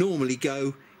what would normally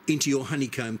go into your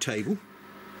honeycomb table.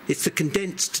 It's the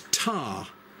condensed tar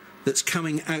that's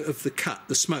coming out of the cut,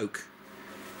 the smoke.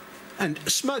 And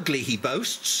smugly he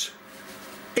boasts,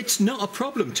 it's not a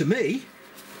problem to me.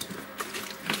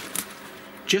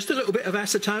 Just a little bit of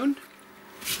acetone.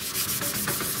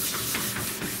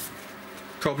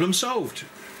 Problem solved.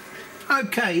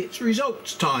 Okay, it's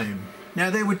results time. Now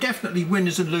there were definitely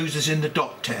winners and losers in the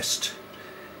dot test.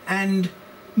 And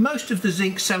most of the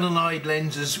zinc selenide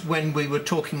lenses, when we were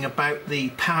talking about the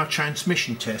power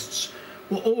transmission tests,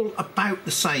 were all about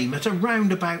the same at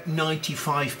around about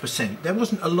 95%. There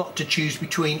wasn't a lot to choose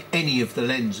between any of the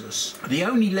lenses. The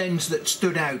only lens that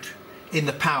stood out in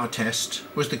the power test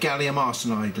was the gallium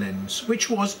arsenide lens, which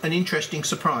was an interesting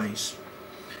surprise.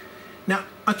 Now,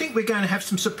 I think we're going to have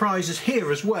some surprises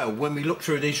here as well when we look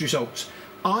through these results.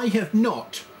 I have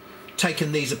not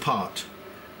taken these apart.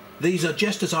 These are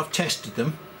just as I've tested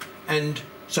them, and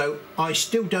so I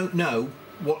still don't know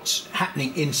what's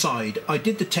happening inside. I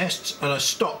did the tests and I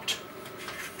stopped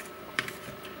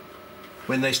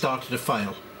when they started to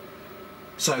fail.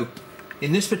 So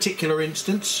in this particular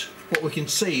instance, what we can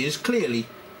see is clearly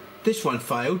this one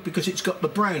failed because it's got the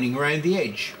browning around the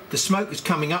edge. The smoke is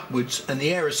coming upwards and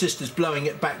the air assist is blowing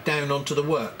it back down onto the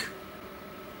work.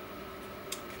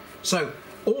 So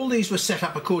all these were set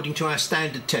up according to our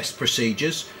standard test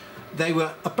procedures. They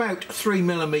were about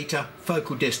 3mm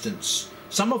focal distance.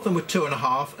 Some of them were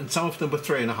 2.5 and some of them were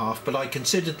 3.5, but I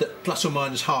considered that plus or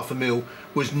minus half a mil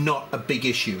was not a big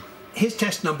issue. Here's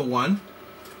test number 1,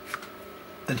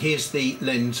 and here's the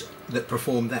lens that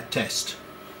performed that test.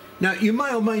 Now you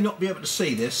may or may not be able to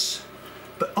see this,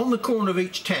 but on the corner of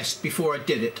each test before I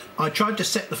did it, I tried to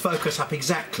set the focus up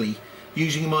exactly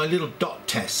using my little dot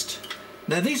test.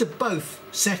 Now these are both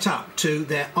set up to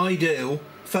their ideal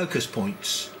focus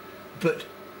points, but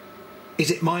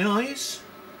is it my eyes?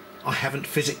 I haven't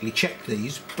physically checked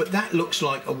these, but that looks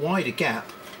like a wider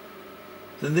gap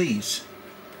than these,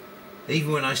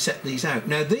 even when I set these out.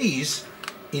 Now these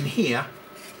in here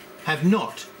have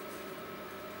not.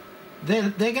 They're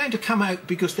going to come out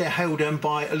because they're held on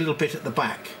by a little bit at the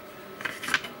back.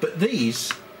 But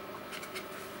these,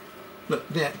 look,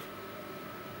 they're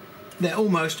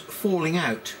almost falling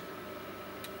out.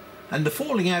 And the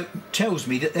falling out tells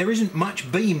me that there isn't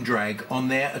much beam drag on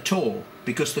there at all,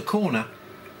 because the corner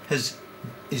is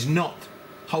not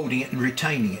holding it and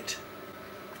retaining it.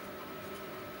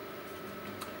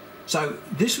 So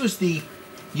this was the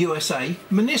USA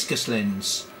meniscus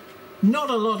lens. Not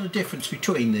a lot of difference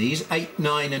between these, 8,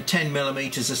 9 and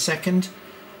 10mm a second,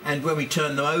 and when we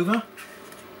turn them over,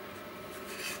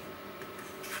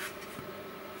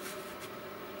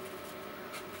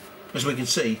 as we can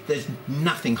see, there's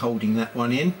nothing holding that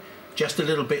one in, just a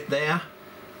little bit there.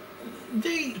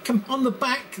 On the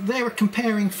back, they were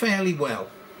comparing fairly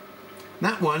well.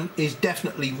 That one is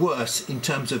definitely worse in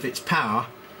terms of its power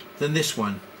than this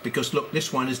one, because look,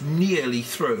 this one is nearly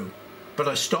through, but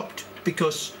I stopped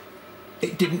because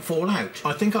it didn't fall out.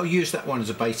 I think I'll use that one as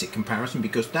a basic comparison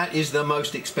because that is the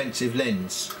most expensive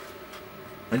lens,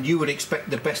 and you would expect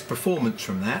the best performance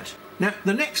from that. Now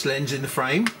the next lens in the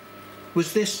frame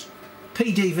was this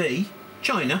PDV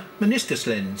China meniscus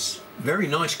lens. Very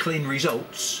nice clean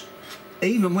results,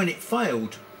 even when it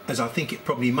failed, as I think it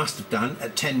probably must have done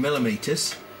at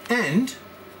 10mm. And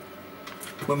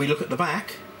when we look at the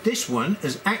back, this one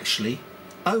is actually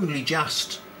only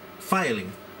just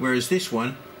failing, whereas this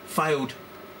one failed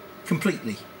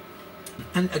completely.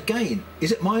 And again,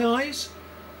 is it my eyes,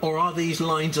 or are these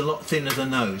lines a lot thinner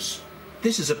than those?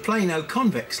 This is a plano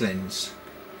convex lens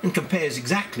and compares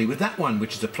exactly with that one,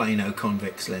 which is a plano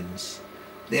convex lens.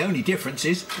 The only difference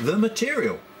is the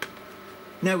material.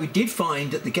 Now we did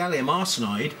find that the gallium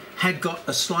arsenide had got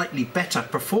a slightly better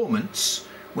performance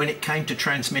when it came to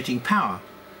transmitting power,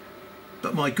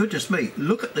 but my goodness me,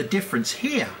 look at the difference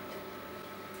here.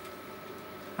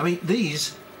 I mean,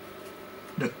 these,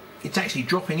 look, it's actually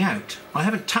dropping out. I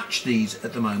haven't touched these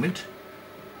at the moment,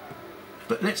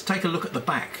 but let's take a look at the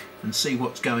back and see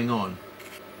what's going on.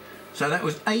 So that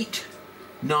was 8,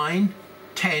 9,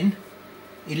 10,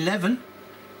 11,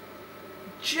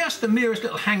 just the merest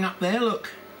little hang up there,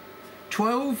 look,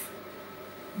 12,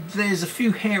 there's a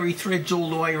few hairy threads all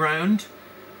the way around,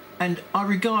 and I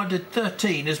regarded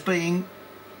 13 as being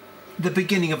the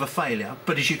beginning of a failure,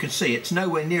 but as you can see, it's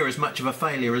nowhere near as much of a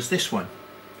failure as this one.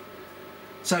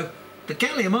 So the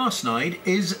gallium arsenide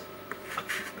is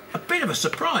a bit of a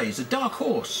surprise, a dark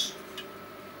horse.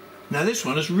 Now this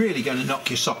one is really going to knock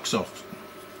your socks off.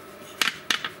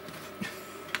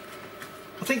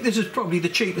 I think this is probably the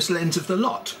cheapest lens of the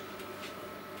lot.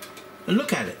 And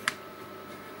look at it.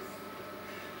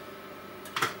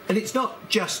 And it's not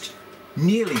just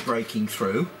nearly breaking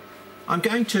through. I'm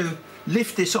going to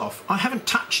lift this off. I haven't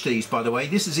touched these, by the way.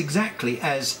 This is exactly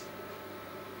as...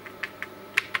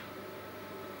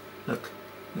 Look,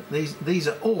 these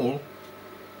are all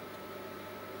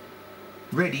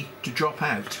ready to drop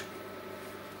out.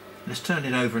 Let's turn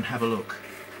it over and have a look.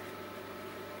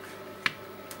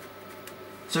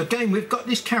 So again, we've got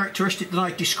this characteristic that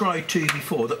I described to you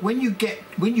before, that when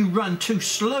you run too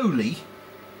slowly,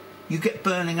 you get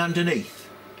burning underneath.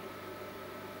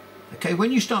 Okay,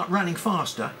 when you start running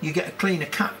faster, you get a cleaner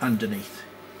cut underneath.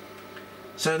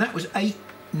 So that was 8,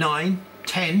 9,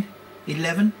 10,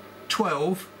 11,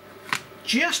 12,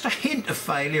 just a hint of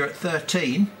failure at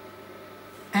 13,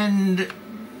 and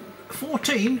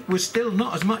 14 was still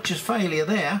not as much as failure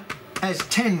there as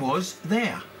 10 was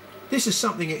there. This is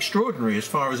something extraordinary as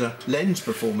far as a lens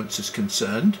performance is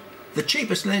concerned. The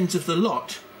cheapest lens of the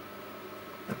lot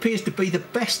appears to be the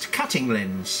best cutting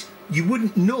lens. You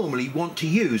wouldn't normally want to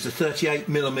use a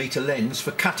 38mm lens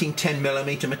for cutting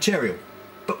 10mm material,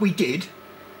 but we did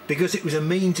because it was a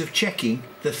means of checking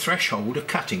the threshold of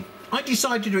cutting. I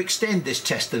decided to extend this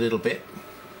test a little bit.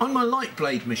 On my light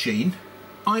blade machine,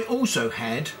 I also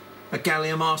had a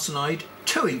gallium arsenide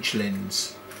 2-inch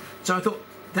lens. So I thought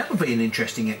that would be an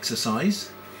interesting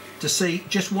exercise to see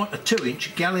just what a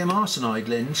 2-inch gallium arsenide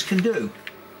lens can do.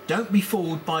 Don't be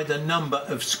fooled by the number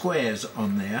of squares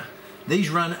on there. These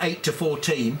run 8 to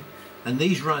 14 and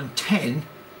these run 10,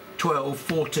 12,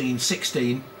 14,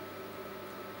 16,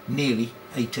 nearly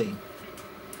 18.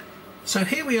 So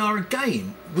here we are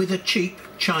again with a cheap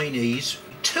Chinese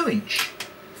 2-inch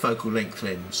focal length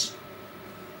lens.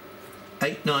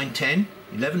 8, 9, 10,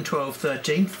 11, 12,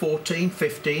 13, 14,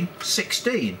 15,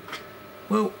 16.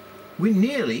 Well, we're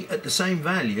nearly at the same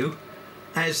value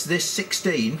as this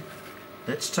 16.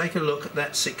 Let's take a look at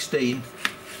that 16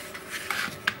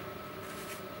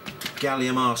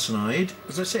 gallium arsenide.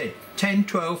 As I said, 10,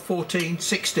 12, 14,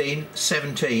 16,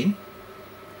 17,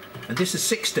 and this is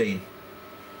 16.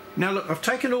 Now look, I've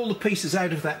taken all the pieces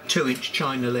out of that 2-inch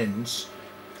China lens,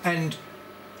 and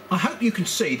I hope you can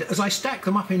see that as I stack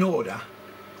them up in order,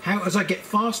 how as I get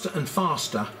faster and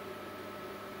faster,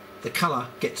 the colour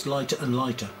gets lighter and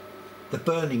lighter. The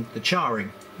burning, the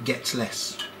charring gets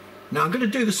less. Now I'm going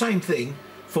to do the same thing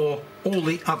for all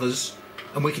the others,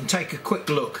 and we can take a quick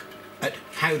look at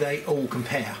how they all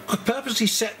compare. I purposely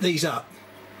set these up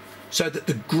so that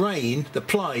the grain, the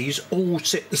plays, all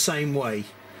sit the same way.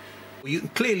 You can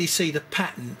clearly see the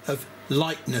pattern of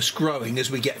lightness growing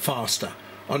as we get faster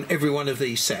on every one of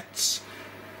these sets.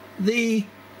 The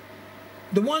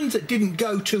ones that didn't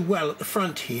go too well at the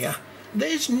front here,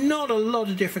 there's not a lot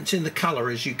of difference in the colour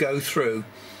as you go through,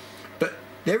 but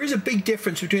there is a big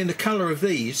difference between the colour of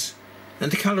these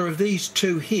and the colour of these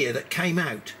two here that came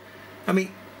out. I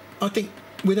mean, I think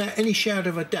without any shadow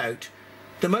of a doubt,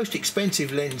 the most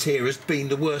expensive lens here has been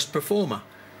the worst performer,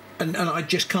 and I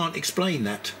just can't explain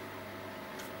that.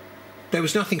 There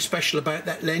was nothing special about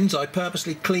that lens. I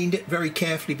purposely cleaned it very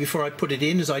carefully before I put it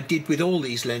in, as I did with all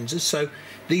these lenses, so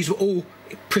these were all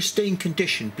pristine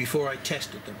condition before I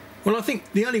tested them. Well, I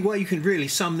think the only way you can really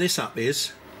sum this up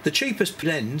is the cheapest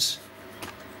lens,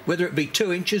 whether it be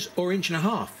 2 inches or 1.5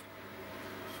 inches,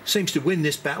 seems to win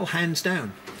this battle hands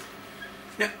down.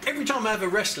 Now, every time I have a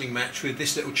wrestling match with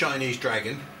this little Chinese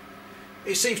dragon,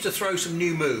 it seems to throw some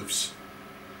new moves.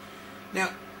 Now,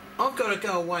 I've got to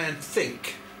go away and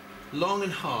think long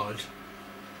and hard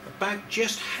about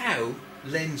just how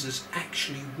lenses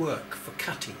actually work for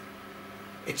cutting.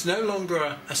 It's no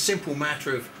longer a simple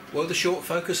matter of, well, the short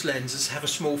focus lenses have a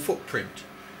small footprint,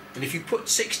 and if you put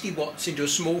 60 watts into a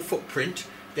small footprint,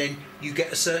 then you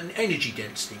get a certain energy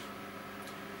density.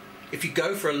 If you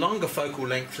go for a longer focal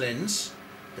length lens,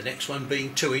 the next one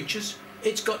being 2 inches,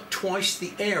 it's got twice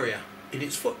the area in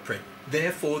its footprint.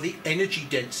 Therefore, the energy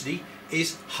density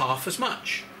is half as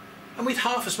much. And with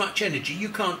half as much energy, you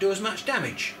can't do as much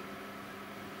damage.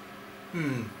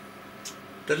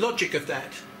 The logic of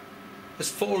that has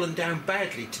fallen down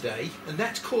badly today, and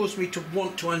that's caused me to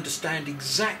want to understand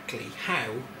exactly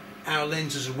how our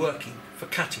lenses are working for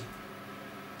cutting.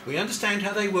 We understand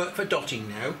how they work for dotting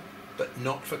now, but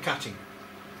not for cutting.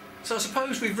 So I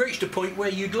suppose we've reached a point where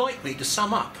you'd like me to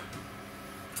sum up.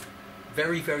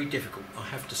 Very, very difficult, I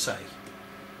have to say.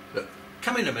 Look,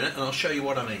 come in a minute and I'll show you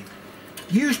what I mean.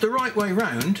 Used the right way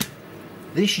round,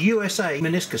 this USA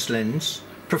meniscus lens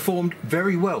performed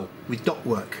very well with dot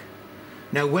work.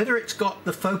 Now, whether it's got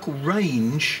the focal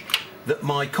range that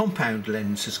my compound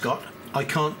lens has got, I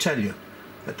can't tell you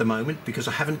at the moment because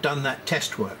I haven't done that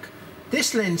test work.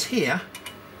 This lens here,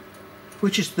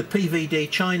 which is the PVD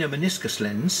China meniscus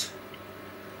lens,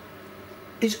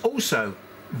 is also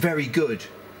very good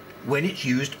when it's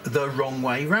used the wrong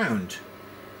way round.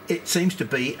 It seems to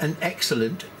be an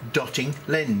excellent dotting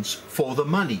lens for the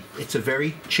money. It's a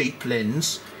very cheap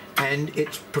lens and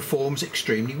it performs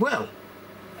extremely well.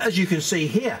 As you can see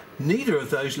here, neither of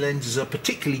those lenses are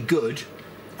particularly good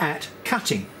at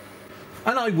cutting,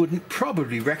 and I wouldn't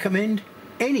probably recommend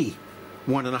any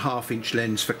 1.5 inch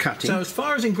lens for cutting. So as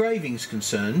far as engraving is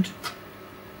concerned,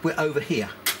 we're over here.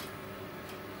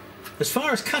 As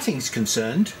far as cutting is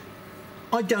concerned,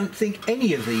 I don't think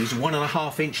any of these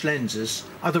 1.5 inch lenses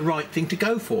are the right thing to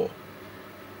go for.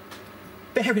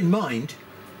 Bear in mind,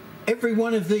 every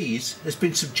one of these has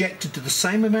been subjected to the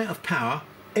same amount of power.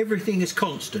 Everything is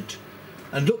constant,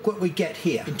 and look what we get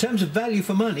here. In terms of value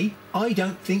for money, I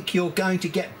don't think you're going to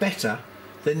get better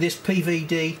than this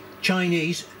PVD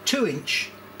Chinese 2-inch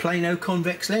plano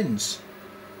convex lens.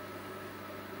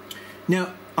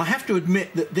 Now, I have to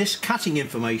admit that this cutting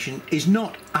information is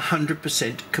not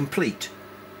 100% complete.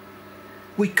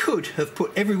 We could have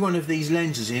put every one of these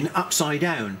lenses in upside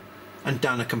down and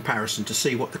done a comparison to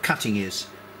see what the cutting is.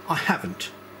 I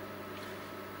haven't.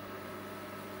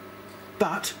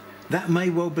 But that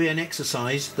may well be an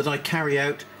exercise that I carry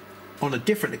out on a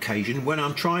different occasion when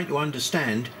I'm trying to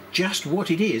understand just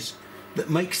what it is that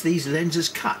makes these lenses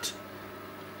cut.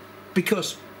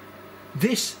 Because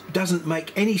this doesn't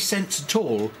make any sense at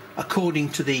all according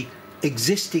to the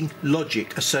existing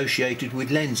logic associated with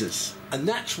lenses. And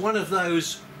that's one of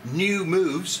those new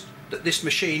moves that this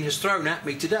machine has thrown at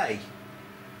me today.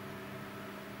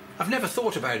 I've never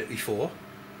thought about it before,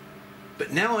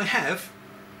 but now I have.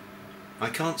 I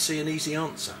can't see an easy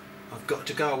answer. I've got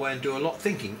to go away and do a lot of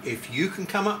thinking. If you can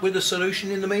come up with a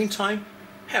solution in the meantime,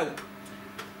 help.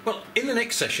 Well, in the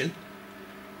next session,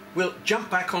 we'll jump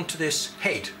back onto this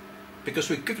head, because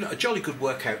we've given it a jolly good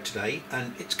workout today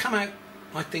and it's come out,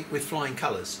 I think, with flying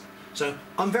colours. So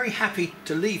I'm very happy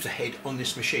to leave the head on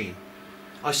this machine.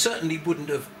 I certainly wouldn't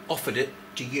have offered it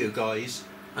to you guys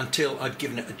until I'd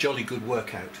given it a jolly good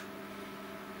workout.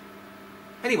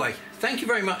 Anyway, thank you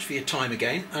very much for your time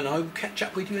again, and I will catch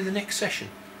up with you in the next session.